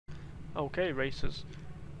Okay, racers.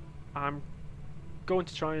 I'm going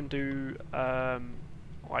to try and do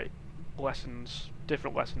like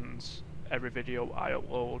different lessons every video I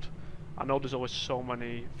upload. I know there's always so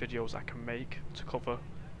many videos I can make to cover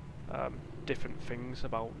different things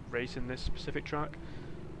about racing this specific track,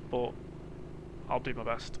 but I'll do my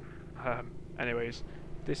best. Anyways,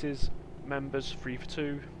 this is members 3 for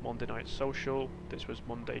 2 Monday night social. This was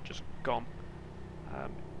Monday just gone.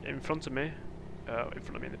 In front of me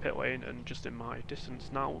in the pit lane, and just in my distance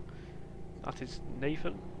now, that is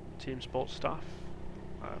Nathan, Teamsport staff.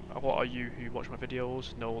 A lot of you who watch my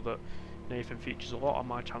videos know that Nathan features a lot on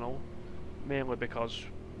my channel, mainly because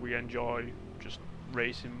we enjoy just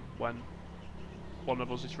racing when one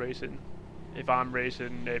of us is racing. If I'm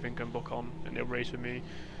racing, Nathan can book on and he'll race with me,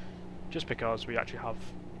 just because we actually have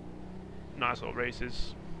nice little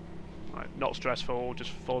races, like not stressful, just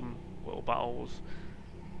fun little battles.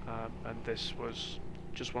 And this was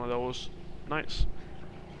just one of those nights.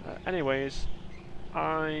 Anyways,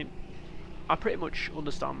 I pretty much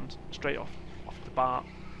understand straight off the bat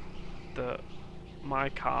that my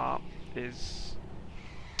car is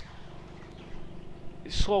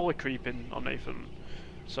slowly creeping on Nathan.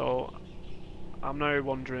 So I'm now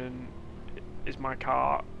wondering, is my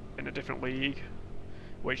car in a different league,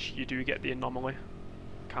 which you do get the anomaly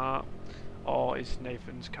car, or is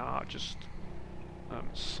Nathan's car just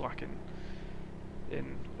slacking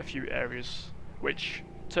in a few areas, which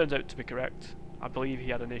turns out to be correct. I believe he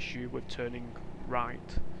had an issue with turning right,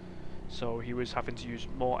 so he was having to use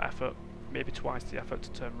more effort, maybe twice the effort,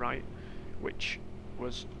 to turn right, which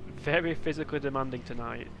was very physically demanding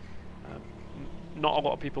tonight. Not a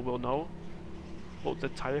lot of people will know, but the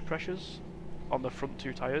tyre pressures on the front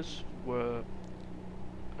two tyres were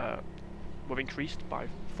increased by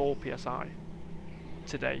 4 psi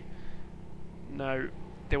today. Now,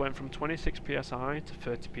 they went from 26 psi to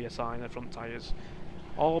 30 psi in the front tyres,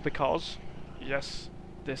 all because, yes,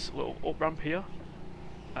 this little up ramp here,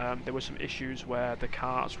 there were some issues where the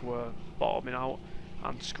carts were bottoming out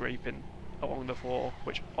and scraping along the floor,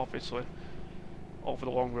 which obviously, over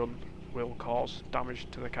the long run, will cause damage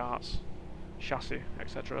to the carts, chassis,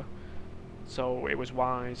 etc. So it was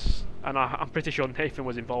wise, and I'm pretty sure Nathan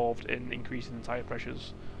was involved in increasing the tyre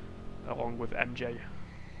pressures along with MJ,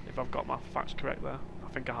 if I've got my facts correct there. I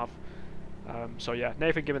think I have. So yeah,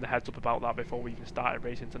 Nathan gave me the heads up about that before we even started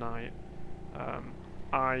racing tonight.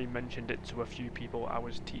 I mentioned it to a few people I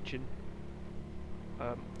was teaching,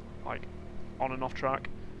 like on and off track,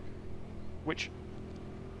 which,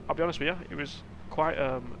 I'll be honest with you, it was quite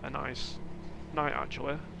a nice night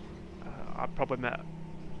actually. I probably met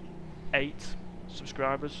 8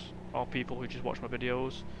 subscribers, or people who just watch my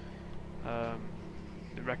videos.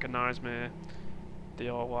 They recognise me, they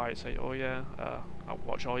all like say, oh yeah, I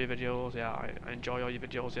watch all your videos, yeah, I enjoy all your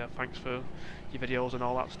videos, yeah, thanks for your videos and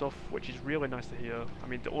all that stuff, which is really nice to hear. I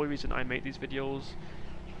mean, the only reason I make these videos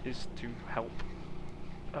is to help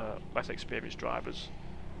less experienced drivers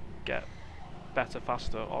get better,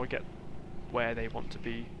 faster, or get where they want to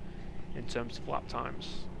be in terms of lap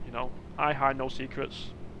times. You know, I hide no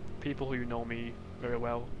secrets. People who know me very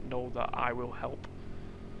well know that I will help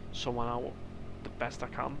someone out the best I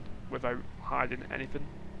can without hiding anything.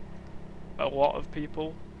 A lot of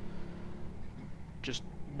people just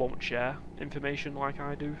won't share information like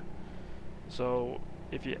I do. So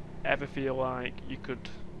if you ever feel like you could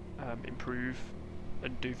improve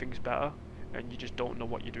and do things better, and you just don't know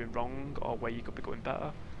what you're doing wrong or where you could be going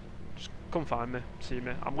better, just come find me, see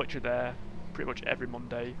me. I'm literally there pretty much every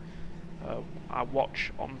Monday. I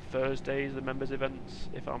watch on Thursdays the members events.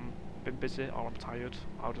 If I'm been busy or I'm tired,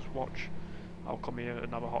 I'll just watch. I'll come here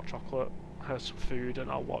and have a hot chocolate, some food,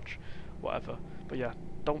 and I'll watch whatever. But yeah,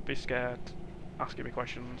 don't be scared asking me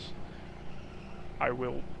questions. I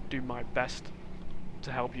will do my best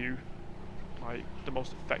to help you, like the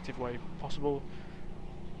most effective way possible.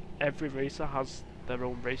 Every racer has their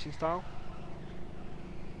own racing style,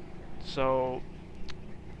 so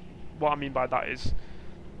what I mean by that is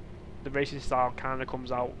the racing style kind of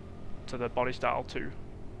comes out to the body style too.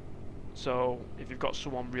 So if you've got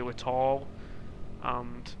someone really tall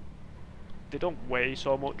and they don't weigh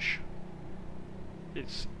so much,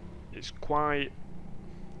 it's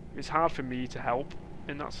hard for me to help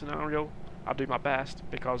in that scenario. I do my best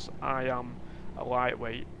because I am a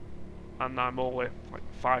lightweight and I'm only like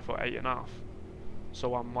 5'8.5",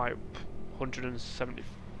 so I'm like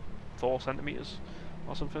 174 centimeters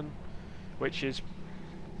or something, which is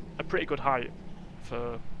a pretty good height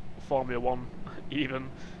for Formula 1 even,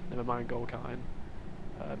 never mind go-karting.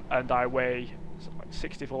 And I weigh like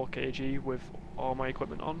 64 kg with all my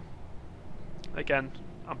equipment on. Again,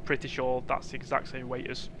 I'm pretty sure that's the exact same weight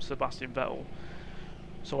as Sebastian Vettel.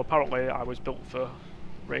 So apparently I was built for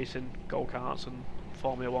racing go-karts and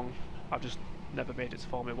Formula 1. I've just never made it to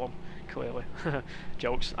Formula 1, clearly.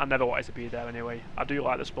 Jokes, I never wanted to be there anyway. I do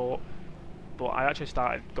like the sport, but I actually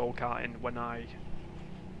started go-karting when I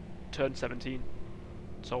turned 17.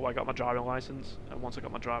 So I got my driving licence, and once I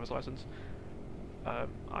got my driver's licence,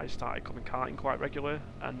 I started coming karting quite regularly,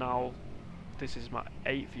 and now this is my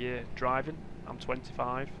 8th year driving. I'm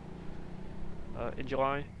 25 in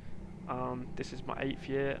July, and this is my 8th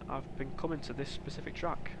year I've been coming to this specific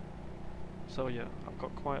track. So yeah, I've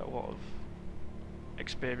got quite a lot of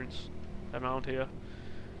experience around here.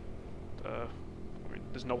 I mean,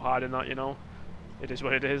 there's no hiding that, you know. It is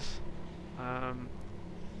what it is. And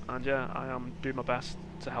yeah, I am doing my best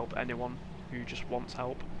to help anyone who just wants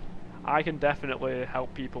help. I can definitely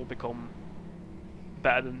help people become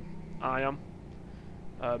better than I am,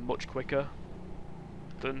 much quicker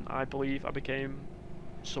than I believe I became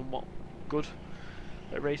somewhat good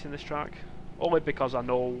at racing this track. Only because I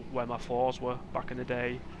know where my flaws were back in the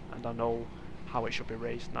day, and I know how it should be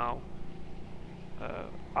raced now.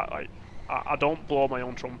 I don't blow my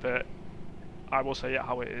own trumpet. I will say it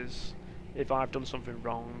how it is. If I've done something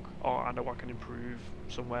wrong, or I know I can improve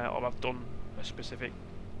somewhere, or I've done a specific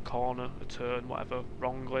corner, a turn, whatever,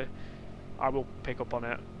 wrongly, I will pick up on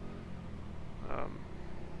it.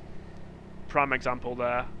 Prime example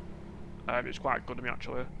there, it's quite good of me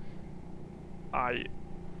actually. I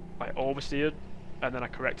oversteered, and then I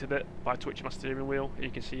corrected it by twitching my steering wheel, and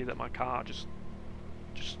you can see that my car just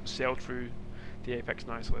sailed through the apex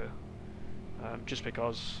nicely. Just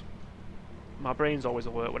because my brain's always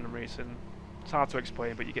alert when I'm racing. It's hard to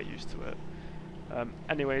explain, but you get used to it.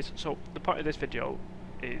 Anyways, so the point of this video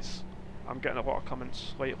is I'm getting a lot of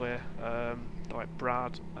comments lately, like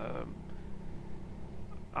Brad.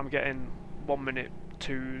 I'm getting 1 minute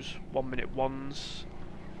 2s, 1 minute 1s,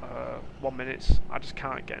 1 minutes. I just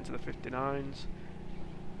can't get into the 59s,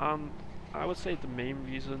 and I would say the main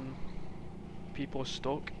reason people are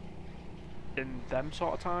stuck in them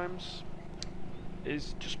sort of times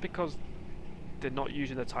is just because they're not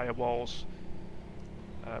using the tyre walls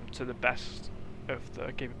to the best of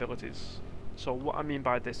their capabilities. So what I mean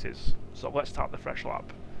by this is, so let's start the fresh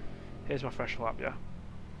lap. Here's my fresh lap, yeah?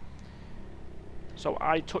 So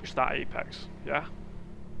I touched that apex, yeah?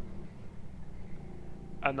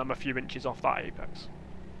 And I'm a few inches off that apex.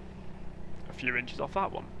 A few inches off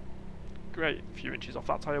that one. Great, a few inches off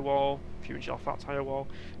that tyre wall, a few inches off that tyre wall,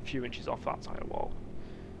 a few inches off that tyre wall.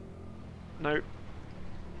 Now,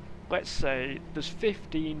 let's say there's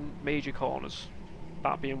 15 major corners,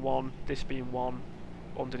 that being one, this being one,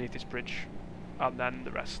 underneath this bridge, and then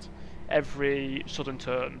the rest. Every sudden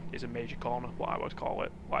turn is a major corner, what I would call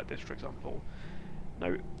it, like this for example.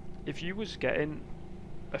 Now, if you was getting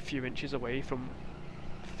a few inches away from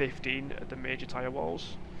 15 of the major tyre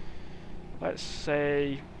walls, let's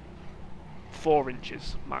say 4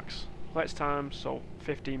 inches max. Let's times, so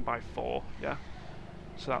 15 by 4, yeah?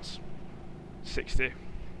 So that's 60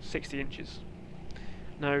 inches.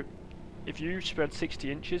 Now, if you spread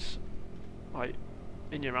 60 inches, like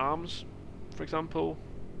in your arms, for example,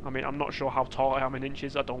 I mean, I'm not sure how tall I am in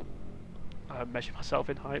inches, I don't measure myself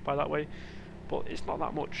in height by that way, but it's not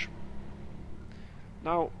that much.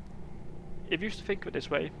 Now, if you used to think of it this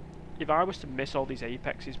way, if I was to miss all these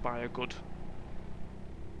apexes by a good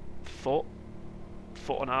foot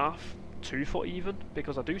and a half, 2 foot even,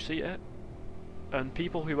 because I do see it, and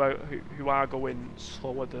people who are going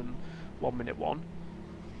slower than 1 minute 1,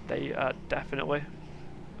 they are definitely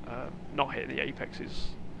not hitting the apexes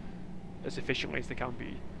as efficiently as they can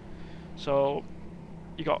be. So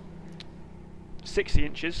you got 60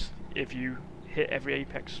 inches if you hit every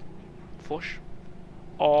apex flush,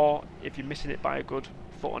 or if you're missing it by a good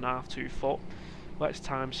foot and a half, 2 foot, let's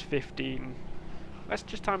times 15. Let's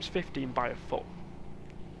just times 15 by a foot.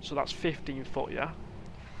 So that's 15 foot, yeah?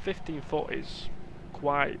 15 foot is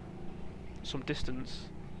quite some distance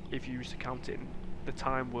if you used to count it in the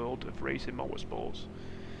time world of racing motorsports.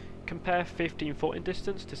 Compare 15 foot in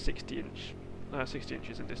distance to 60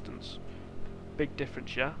 inches in distance. Big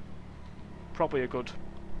difference, yeah? Probably a good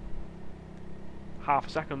half a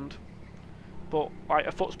second. But like,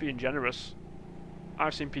 a foot's being generous.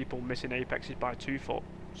 I've seen people missing apexes by 2 foot.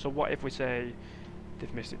 So what if we say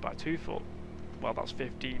they've missed it by 2 foot? Well, that's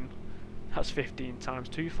 15. That's 15 times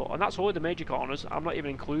 2 foot, and that's only the major corners. I'm not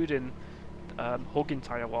even including hugging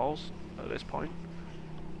tyre walls at this point.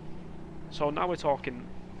 So now we're talking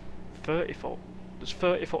 30 foot. There's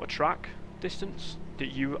 30 foot of track distance that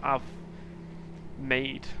you have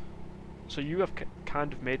made. So you have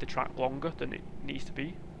kind of made the track longer than it needs to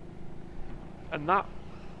be, and that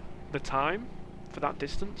the time for that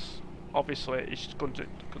distance, obviously it's going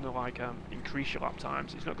to like increase your lap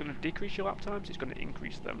times. It's not going to decrease your lap times, it's going to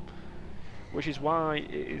increase them, which is why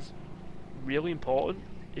it is really important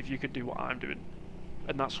if you could do what I'm doing,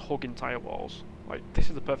 and that's hugging tyre walls. Like, this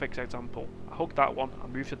is the perfect example. I hug that one, I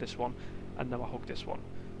move to this one, and now I hug this one.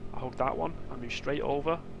 I hug that one, I move straight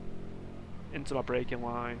over into my braking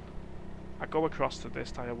line, I go across to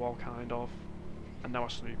this tyre wall kind of, and now I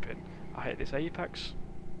snoop in. I hit this apex,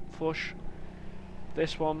 flush.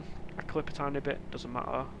 This one, I clip a tiny bit, doesn't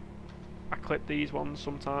matter. I clip these ones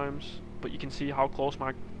sometimes, but you can see how close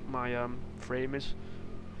my frame is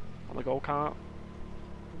on the go-kart.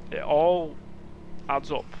 It all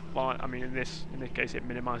adds up. Like, I mean, in this case, it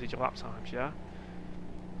minimises your lap times. Yeah.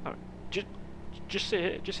 Just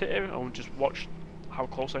sit here and just watch how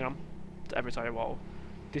close I am to every tyre wall.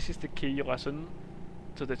 This is the key lesson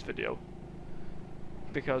to this video,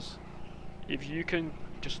 because if you can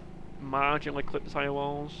just marginally clip the tyre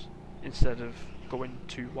walls instead of going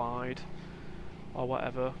too wide or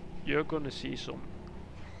whatever, you're going to see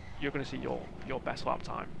your best lap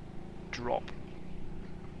time drop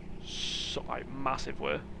so, like,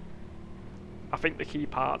 massively. I think the key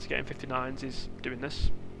part to getting 59s is doing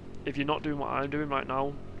this. If you're not doing what I'm doing right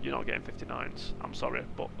now, you're not getting 59s. I'm sorry,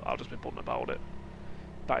 but I'll just be blunt about it.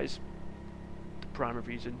 That is the primary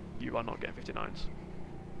reason you are not getting 59s.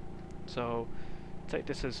 So take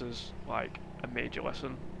this as like a major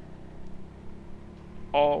lesson.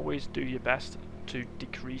 Always do your best to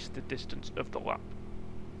decrease the distance of the lap.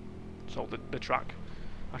 So the track,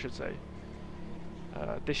 I should say.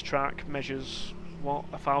 This track measures, what,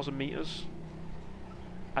 1,000 meters,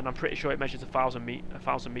 and I'm pretty sure it measures 1,000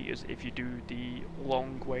 meters if you do the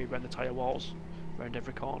long way around the tyre walls, around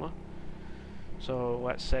every corner. So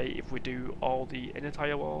let's say if we do all the inner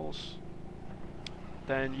tyre walls,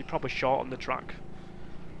 then you probably shorten the track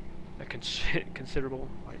a considerable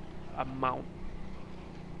amount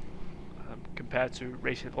compared to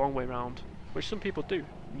racing the long way around, which some people do.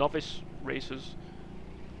 Novice racers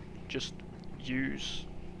just use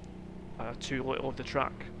too little of the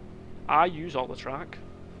track. I use all the track,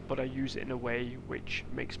 but I use it in a way which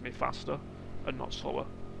makes me faster and not slower,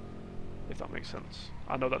 if that makes sense.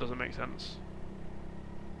 I know that doesn't make sense,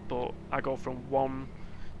 but I go from one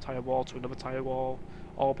tyre wall to another tyre wall,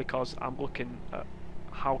 all because I'm looking at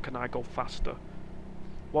how can I go faster.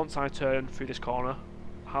 Once I turn through this corner,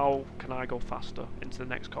 how can I go faster into the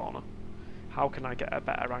next corner? How can I get a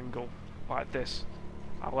better angle like this?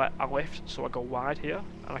 I lift so I go wide here,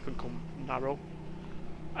 and I can come narrow,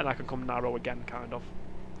 and I can come narrow again, kind of.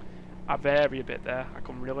 I vary a bit there. I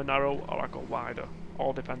come really narrow or I go wider.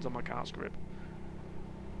 All depends on my cart's grip.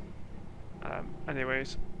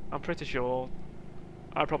 Anyways, I'm pretty sure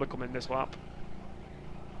I'll probably come in this lap.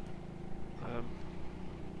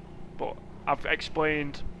 But I've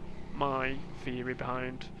explained my theory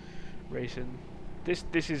behind racing.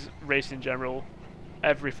 This is racing in general.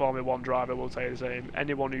 Every Formula 1 driver will tell you the same.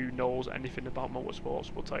 Anyone who knows anything about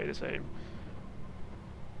motorsports will tell you the same.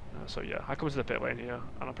 So yeah, I come to the pit lane here,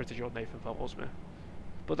 and I'm pretty sure Nathan follows me.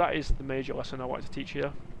 But that is the major lesson I wanted to teach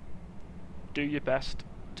here. Do your best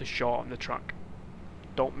to shorten the track.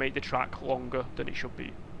 Don't make the track longer than it should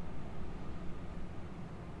be.